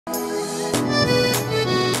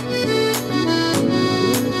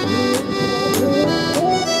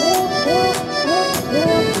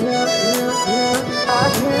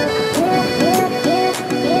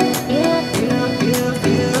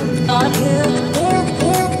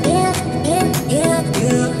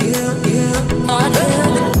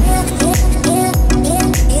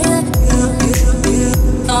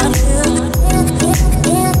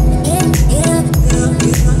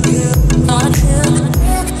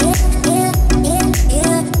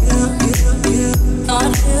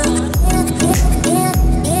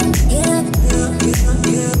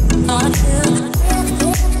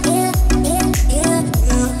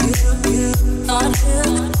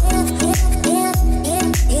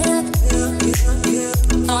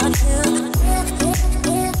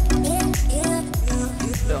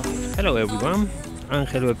everyone,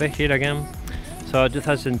 Angel V.P here again. So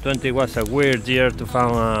 2020 was a weird year to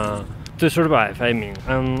survive, I mean,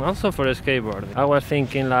 and also for skateboarding. I was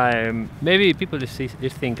thinking like, maybe people is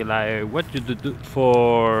thinking like, what you do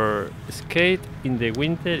for skate in the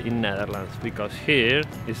winter in Netherlands, because here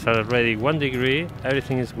it's already 1 degree,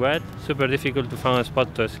 everything is wet, super difficult to find a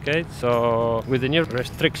spot to skate. So with the new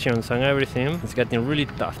restrictions and everything, it's getting really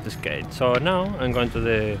tough to skate. So now I'm going to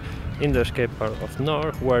the indoor skate park of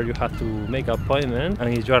Noord, where you have to make an appointment,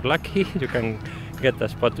 and if you are lucky you can get a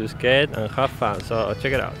spot to skate and have fun. So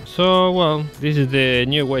check it out. So well, this is the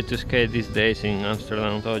new way to skate these days in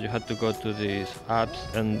Amsterdam. So you have to go to these apps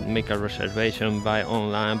and make a reservation by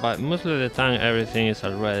online, but most of the time everything is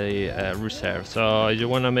already reserved. So if you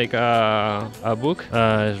want to make a book,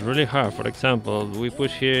 it's really hard. For example, we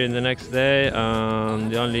push here in the next day,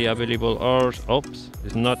 and the only available hours,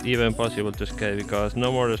 it's not even possible to skate because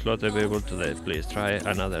no more slots available today. Please try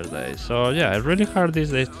another day. So yeah, it's really hard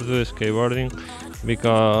these days to do skateboarding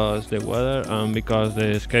because the weather and because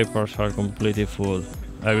the skate parks are completely full.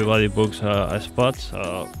 Everybody books a spot.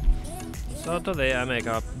 So today I make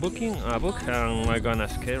a book and I'm gonna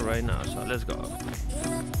skate right now. So let's go.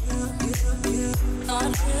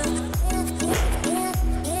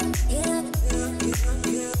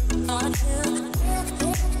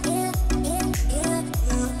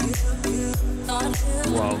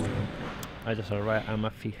 Wow, I just arrived and my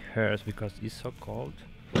feet hurts because it's so cold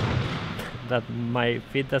that my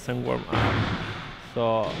feet doesn't warm up,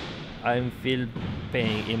 so I feel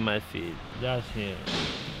pain in my feet. Just here,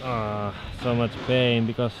 so much pain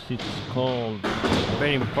because it's cold.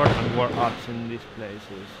 Very important warm ups in these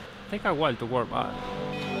places. Take a while to warm up.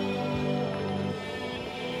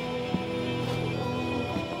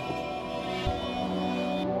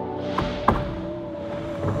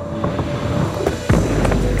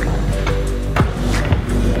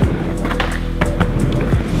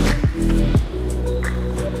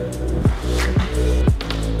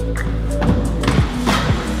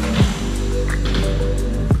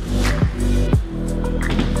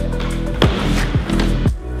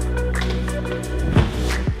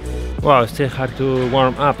 Wow, still hard to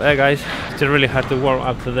warm up, guys. Still really hard to warm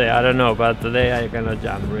up today. I don't know, but today I cannot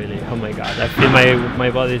jump really. Oh my god, I feel my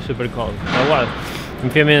body is super cold. Oh well, in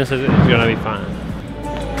a few minutes it's gonna be fine.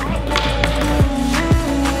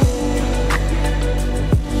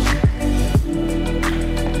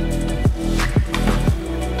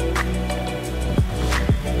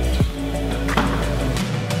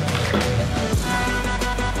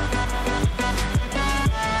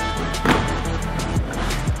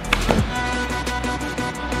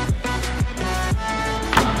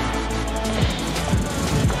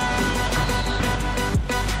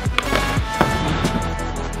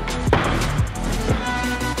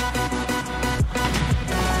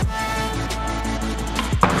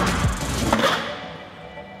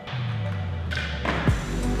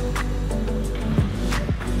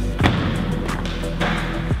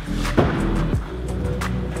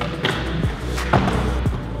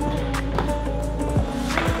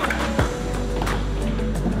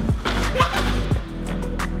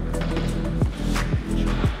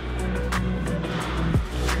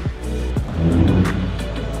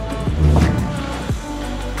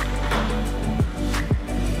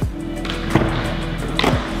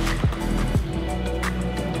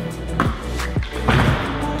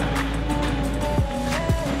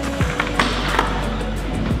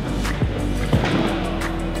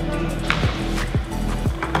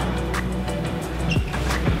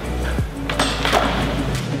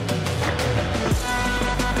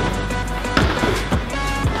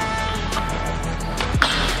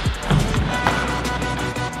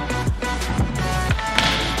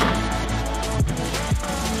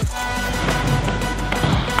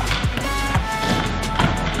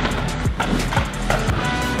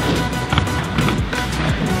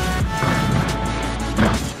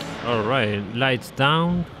 Alright, lights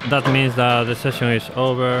down. That means that the session is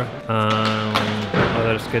over and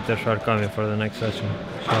other skaters are coming for the next session.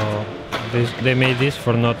 So they made this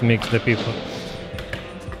for not mix the people.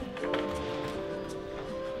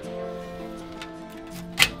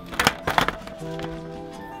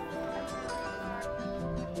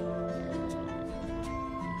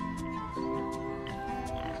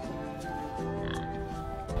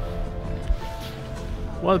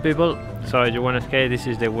 Well people, so if you want to skate, this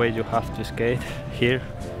is the way you have to skate here.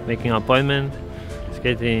 Making an appointment,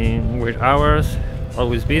 skating weird hours,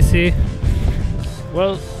 always busy.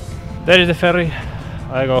 Well, there is the ferry.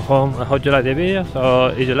 I go home. I hope you like the video, so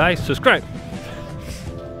if you like, subscribe.